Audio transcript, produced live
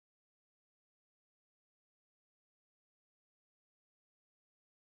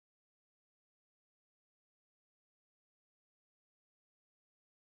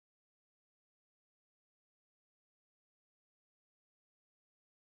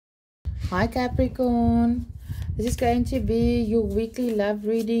Hi Capricorn, this is going to be your weekly love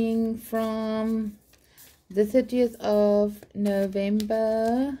reading from the 30th of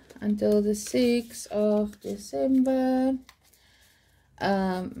November until the 6th of December.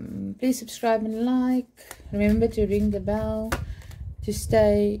 Please subscribe and like. Remember to ring the bell to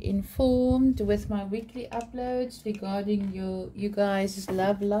stay informed with my weekly uploads regarding you guys'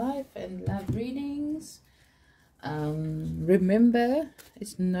 love life and love readings. Remember,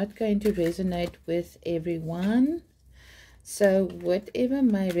 it's not going to resonate with everyone, so whatever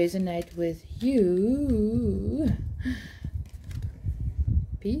may resonate with you,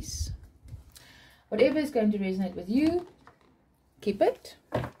 peace. Whatever is going to resonate with you, keep it,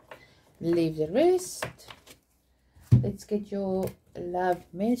 leave the rest. Let's get your love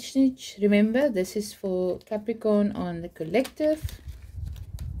message. Remember, this is for Capricorn on the collective,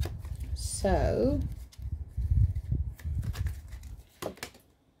 so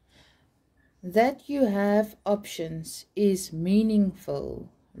that you have options is meaningful.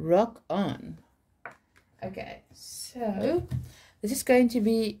 Rock on. Okay, so this is going to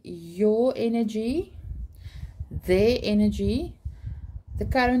be your energy, their energy, the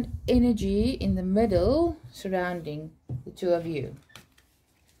current energy in the middle surrounding the two of you.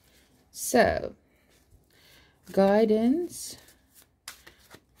 So, guidance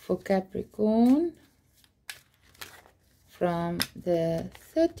for Capricorn from the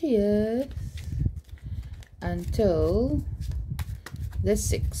 30th until the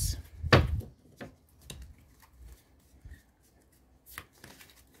 6th.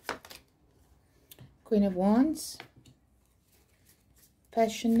 Queen of Wands,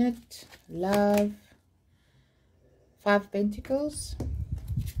 passionate, love, 5 of Pentacles,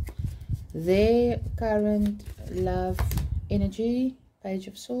 their current love energy, Page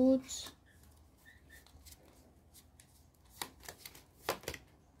of Swords,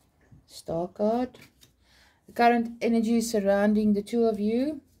 Star card, the current energy surrounding the two of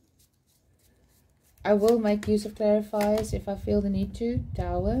you. I will make use of clarifiers if I feel the need to.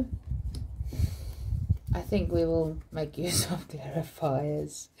 Tower. I think we will make use of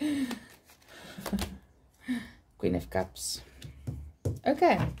clarifiers. Queen of Cups.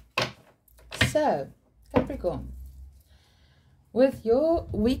 Okay, so Capricorn, with your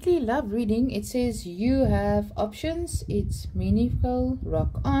weekly love reading, it says you have options. It's meaningful.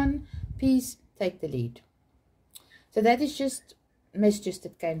 Rock on. Peace. Take the lead. So that is just messages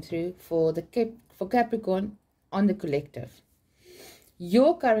that came through for Capricorn on the collective.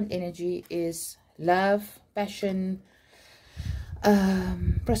 Your current energy is love, passion,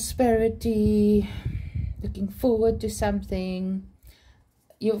 prosperity, looking forward to something.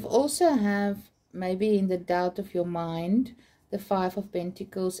 You've also have maybe in the doubt of your mind the 5 of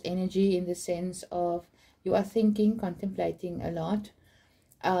Pentacles energy, in the sense of you are thinking, contemplating a lot,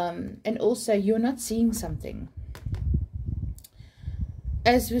 and also you're not seeing something.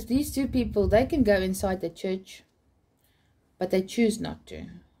 As with these two people, they can go inside the church, but they choose not to.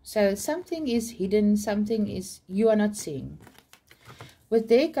 So something is hidden, something is you are not seeing. With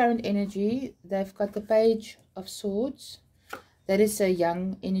their current energy, they've got the Page of Swords. That is a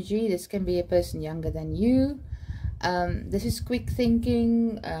young energy. This can be a person younger than you. This is quick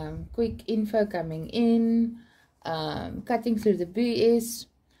thinking, quick info coming in, cutting through the BS.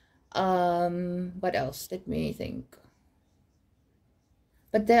 What else? Let me think.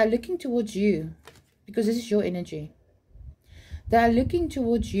 But they are looking towards you because this is your energy. They are looking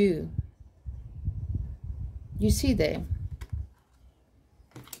towards you. You see there.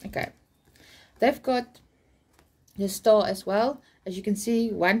 Okay. They've got the Star as well. As you can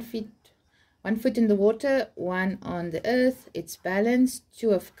see, one foot in the water, one on the earth. It's balanced.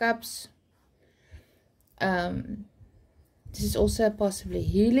 2 of Cups. This is also possibly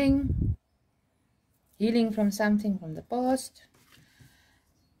healing. Healing from something from the past.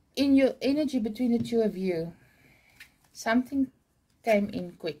 In your energy between the two of you, something came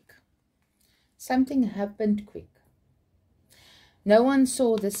in quick. Something happened quick. No one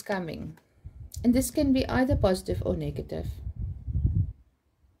saw this coming. And this can be either positive or negative.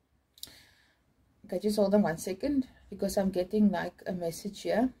 Okay, just hold on 1 second, because I'm getting like a message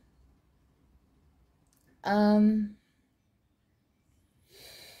here.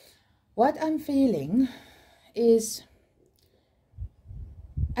 What I'm feeling is,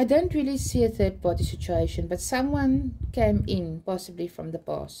 I don't really see a third party situation, but someone came in possibly from the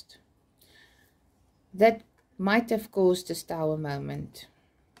past that might have caused this Tower moment,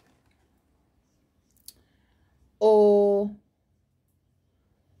 or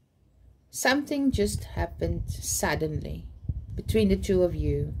something just happened suddenly between the two of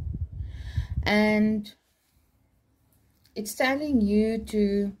you, and it's telling you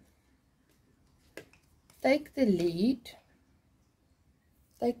to take the lead.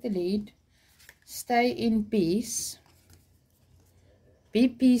 Take the lead. Stay in peace. Be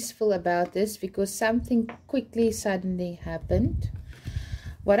peaceful about this because something quickly, suddenly happened.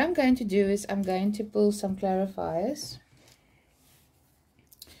 What I'm going to do is I'm going to pull some clarifiers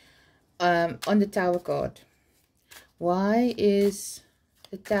on the Tower card. Why is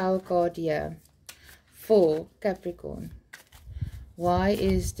the Tower card here for Capricorn? Why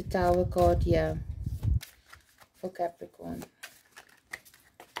is the Tower card here for Capricorn?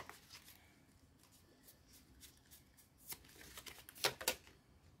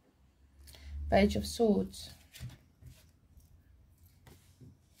 Page of Swords.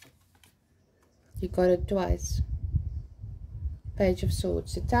 You got it twice. Page of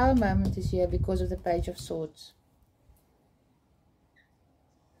Swords. The Tower moment is here because of the Page of Swords.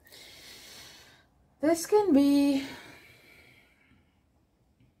 This can be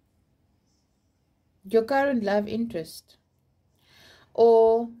your current love interest.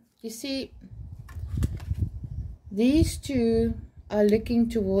 Or, you see, these two are looking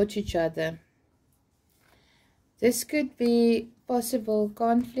towards each other. This could be possible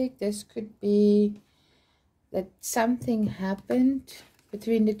conflict. This could be that something happened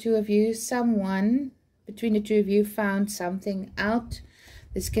between the two of you. Someone between the two of you found something out.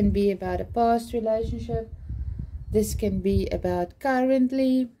 This can be about a past relationship. This can be about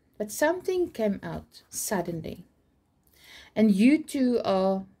currently. But something came out suddenly. And you two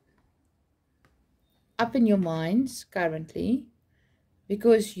are up in your minds currently.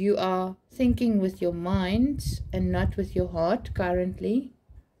 Because you are thinking with your mind and not with your heart currently.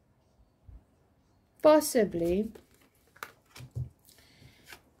 Possibly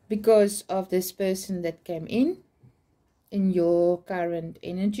because of this person that came in your current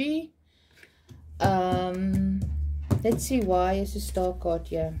energy. Let's see, why is the Star card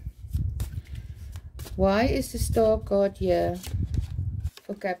here? Why is the Star card here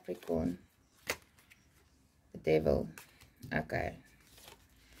for Capricorn? The Devil. Okay.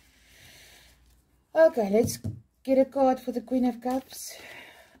 Okay, let's get a card for the Queen of Cups.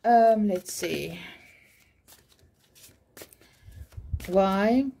 Let's see.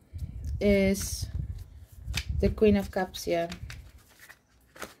 Why is the Queen of Cups here?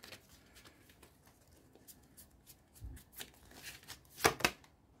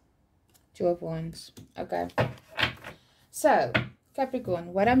 Two of Wands. Okay. So,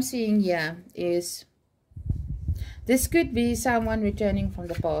 Capricorn, what I'm seeing here is this could be someone returning from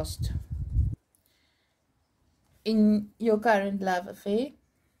the past. In your current love affair,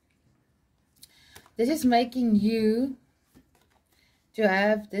 this is making you to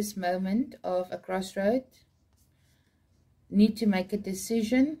have this moment of a crossroad, need to make a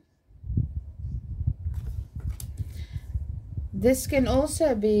decision. This can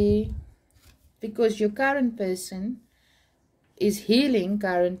also be because your current person is healing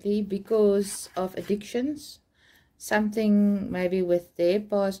currently because of addictions, something maybe with their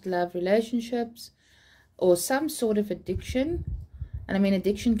past love relationships, or some sort of addiction. And I mean,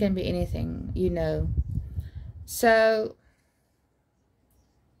 addiction can be anything, you know. So,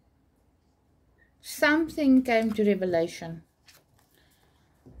 something came to revelation.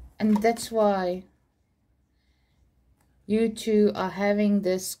 And that's why you two are having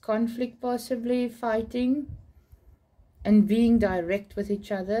this conflict, possibly fighting and being direct with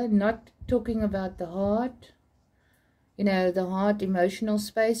each other, not talking about the heart. You know, the heart, emotional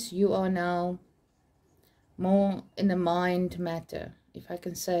space. You are now more in the mind matter, if I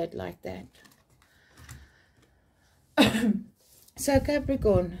can say it like that. So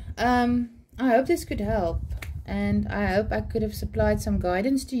Capricorn, I hope this could help, and I hope I could have supplied some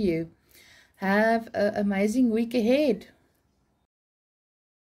guidance to you. Have an amazing week ahead.